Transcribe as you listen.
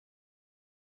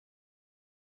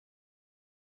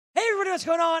everybody, what's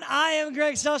going on? I am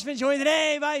Gregg Sussman, joined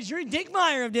today by Drew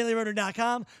Dinkmeyer of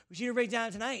DailyRoto.com. We're here to break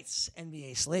down tonight's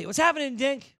NBA slate. What's happening,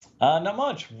 Dink? Not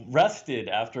much. Rested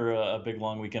after a big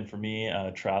long weekend for me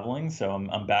traveling, so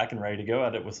I'm back and ready to go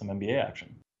at it with some NBA action.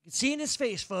 You can see in his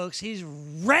face, folks, he's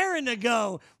raring to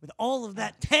go with all of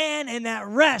that tan and that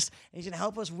rest. And he's going to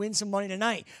help us win some money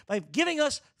tonight by giving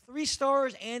us 3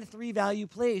 stars and 3 value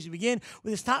plays. We begin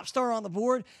with his top star on the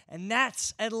board, and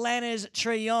that's Atlanta's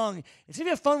Trae Young. It's going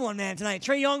to be a fun one, man, tonight.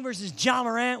 Trae Young versus Ja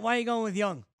Morant. Why are you going with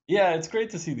Young? Yeah, it's great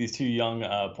to see these two young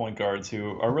point guards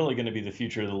who are really going to be the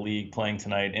future of the league playing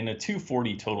tonight in a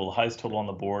 240 total, highest total on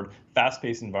the board,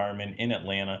 fast-paced environment in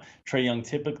Atlanta. Trae Young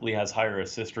typically has higher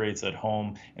assist rates at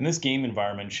home, and this game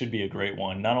environment should be a great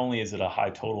one. Not only is it a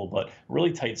high total, but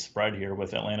really tight spread here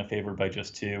with Atlanta favored by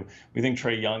just 2. We think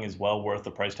Trae Young is well worth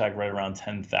the price tag right around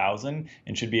 $10,000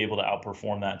 and should be able to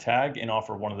outperform that tag and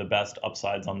offer one of the best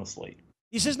upsides on the slate.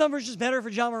 He says numbers just better for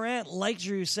Ja Morant, like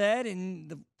Drew said, and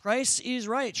the price is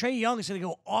right. Trae Young is going to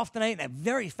go off tonight in a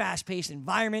very fast-paced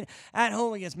environment at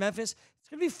home against Memphis. It's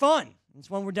going to be fun. It's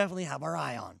one we'll definitely have our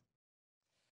eye on.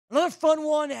 Another fun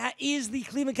one is the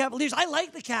Cleveland Cavaliers. I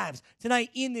like the Cavs tonight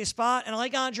in this spot, and I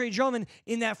like Andre Drummond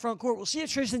in that front court. We'll see if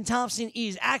Tristan Thompson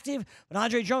is active, but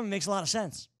Andre Drummond makes a lot of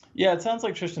sense. Yeah, it sounds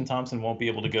like Tristan Thompson won't be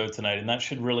able to go tonight, and that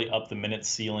should really up the minutes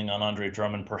ceiling on Andre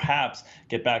Drummond, perhaps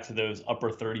get back to those upper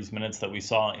 30s minutes that we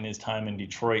saw in his time in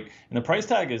Detroit. And the price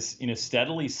tag has,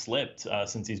 steadily slipped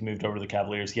since he's moved over to the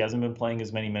Cavaliers. He hasn't been playing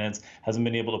as many minutes, hasn't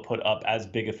been able to put up as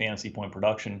big a fantasy point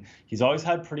production. He's always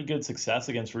had pretty good success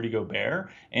against Rudy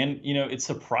Gobert, and, it's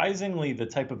surprisingly the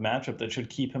type of matchup that should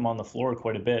keep him on the floor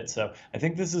quite a bit. So I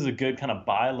think this is a good kind of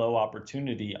buy low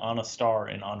opportunity on a star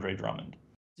in Andre Drummond.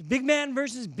 It's a big man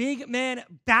versus big man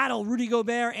battle, Rudy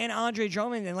Gobert and Andre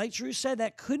Drummond. And like Drew said,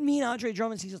 that could mean Andre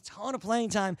Drummond sees a ton of playing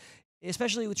time,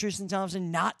 especially with Tristan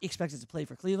Thompson not expected to play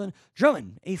for Cleveland.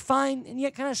 Drummond, a fine and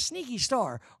yet kind of sneaky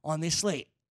star on this slate.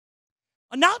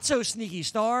 A not-so-sneaky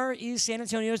star is San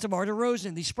Antonio's DeMar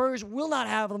DeRozan. The Spurs will not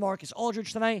have LaMarcus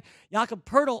Aldridge tonight. Jakob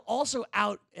Poeltl also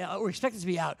out, or expected to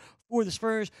be out for the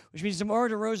Spurs, which means DeMar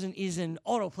DeRozan is an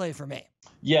auto play for me.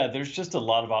 Yeah, there's just a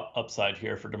lot of upside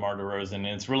here for DeMar DeRozan, and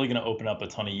it's really going to open up a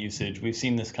ton of usage. We've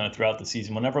seen this kind of throughout the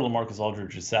season. Whenever LaMarcus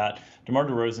Aldridge is sat, DeMar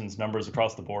DeRozan's numbers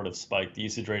across the board have spiked. The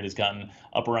usage rate has gotten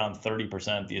up around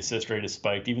 30%. The assist rate has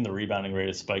spiked. Even the rebounding rate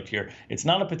has spiked here. It's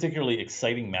not a particularly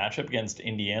exciting matchup against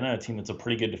Indiana, a team that's a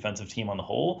pretty good defensive team on the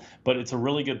whole, but it's a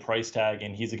really good price tag,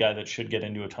 and he's a guy that should get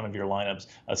into a ton of your lineups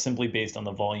simply based on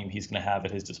the volume he's going to have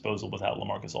at his disposal without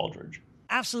LaMarcus Aldridge.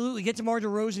 Absolutely. Get DeMar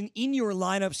DeRozan in your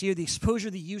lineups here. The exposure,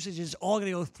 the usage is all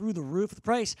going to go through the roof. The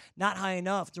price, not high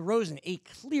enough. DeRozan, a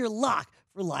clear lock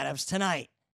for lineups tonight.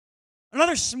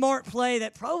 Another smart play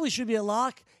that probably should be a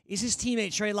lock is his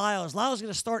teammate, Trey Lyles. Lyles is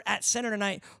going to start at center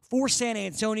tonight for San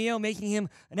Antonio, making him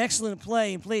an excellent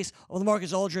play in place of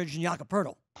LaMarcus Aldridge and Jakob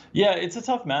Poeltl. Yeah, it's a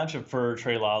tough matchup for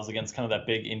Trey Lyles against kind of that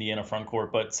big Indiana front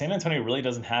court, but San Antonio really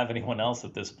doesn't have anyone else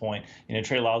at this point.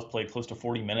 Trey Lyles played close to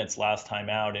 40 minutes last time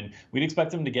out, and we'd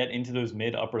expect him to get into those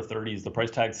mid-upper 30s. The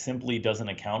price tag simply doesn't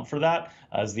account for that,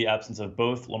 as the absence of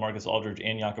both LaMarcus Aldridge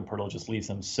and Jakob Poeltl just leaves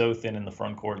them so thin in the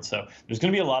front court. So there's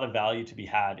going to be a lot of value to be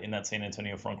had in that San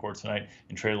Antonio front court tonight,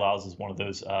 and Trey Lyles is one of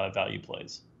those value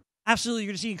plays. Absolutely. You're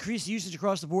going to see increased usage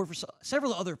across the board for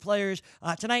several other players.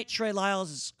 Tonight, Trey Lyles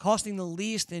is costing the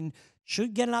least and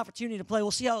should get an opportunity to play.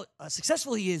 We'll see how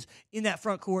successful he is in that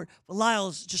front court, but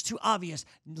Lyles just too obvious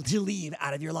to leave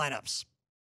out of your lineups.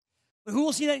 But who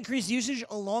will see that increased usage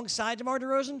alongside DeMar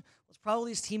DeRozan? Well, it's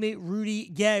probably his teammate Rudy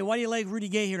Gay. Why do you like Rudy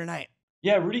Gay here tonight?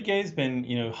 Yeah, Rudy Gay's been,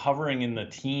 hovering in the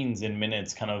teens in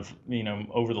minutes kind of,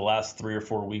 over the last 3 or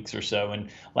 4 weeks or so. And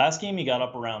last game he got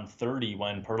up around 30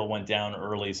 when Poeltl went down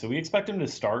early. So we expect him to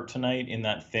start tonight in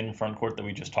that thin front court that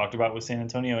we just talked about with San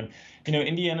Antonio. And,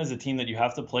 Indiana is a team that you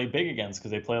have to play big against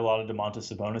because they play a lot of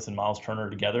Domantas Sabonis and Miles Turner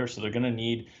together. So they're going to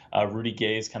need Rudy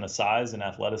Gay's kind of size and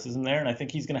athleticism there. And I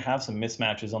think he's going to have some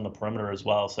mismatches on the perimeter as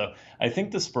well. So I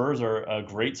think the Spurs are a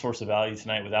great source of value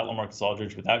tonight without LaMarcus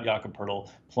Aldridge, without Jakob Poeltl,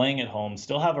 playing at home.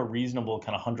 Still have a reasonable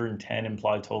kind of 110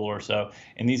 implied total or so.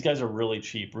 And these guys are really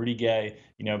cheap. Rudy Gay,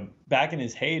 back in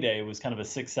his heyday was kind of a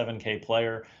 6-7K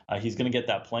player. He's going to get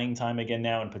that playing time again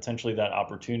now and potentially that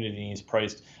opportunity. He's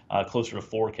priced closer to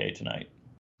 4K tonight.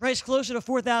 Priced closer to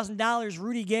 $4,000,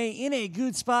 Rudy Gay in a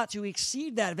good spot to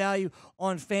exceed that value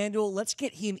on FanDuel. Let's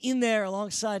get him in there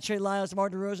alongside Trey Lyles, DeMar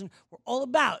DeRozan. We're all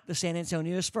about the San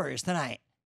Antonio Spurs tonight.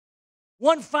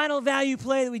 One final value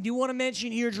play that we do want to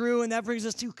mention here, Drew, and that brings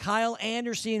us to Kyle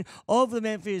Anderson of the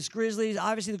Memphis Grizzlies.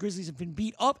 Obviously, the Grizzlies have been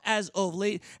beat up as of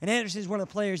late, and Anderson is one of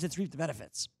the players that's reaped the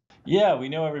benefits. Yeah, we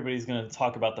know everybody's going to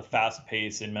talk about the fast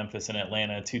pace in Memphis and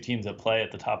Atlanta, two teams that play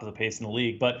at the top of the pace in the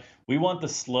league, but we want the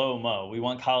slow mo. We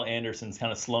want Kyle Anderson's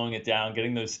kind of slowing it down,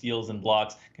 getting those steals and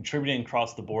blocks, contributing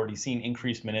across the board. He's seen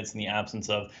increased minutes in the absence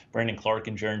of Brandon Clark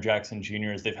and Jaren Jackson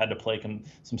Jr. as they've had to play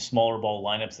some smaller ball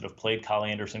lineups that have played Kyle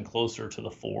Anderson closer to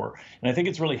the four. And I think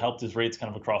it's really helped his rates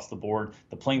kind of across the board.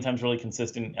 The playing time's really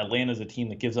consistent. Atlanta's a team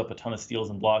that gives up a ton of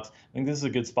steals and blocks. I think this is a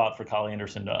good spot for Kyle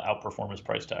Anderson to outperform his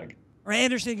price tag. Or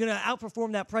Anderson going to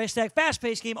outperform that price tag.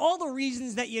 Fast-paced game. All the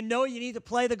reasons that you know you need to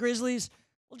play the Grizzlies,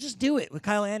 well, just do it with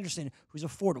Kyle Anderson, who's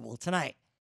affordable tonight.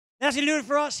 That's going to do it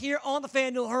for us here on the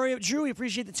FanDuel Hurry Up. Drew, we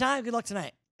appreciate the time. Good luck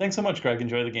tonight. Thanks so much, Greg.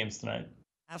 Enjoy the games tonight.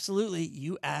 Absolutely.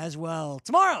 You as well.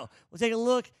 Tomorrow, we'll take a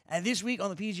look at this week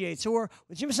on the PGA Tour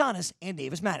with Jim Asanas and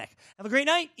Davis Maddock. Have a great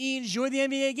night. Enjoy the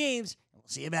NBA games, and we'll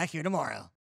see you back here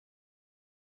tomorrow.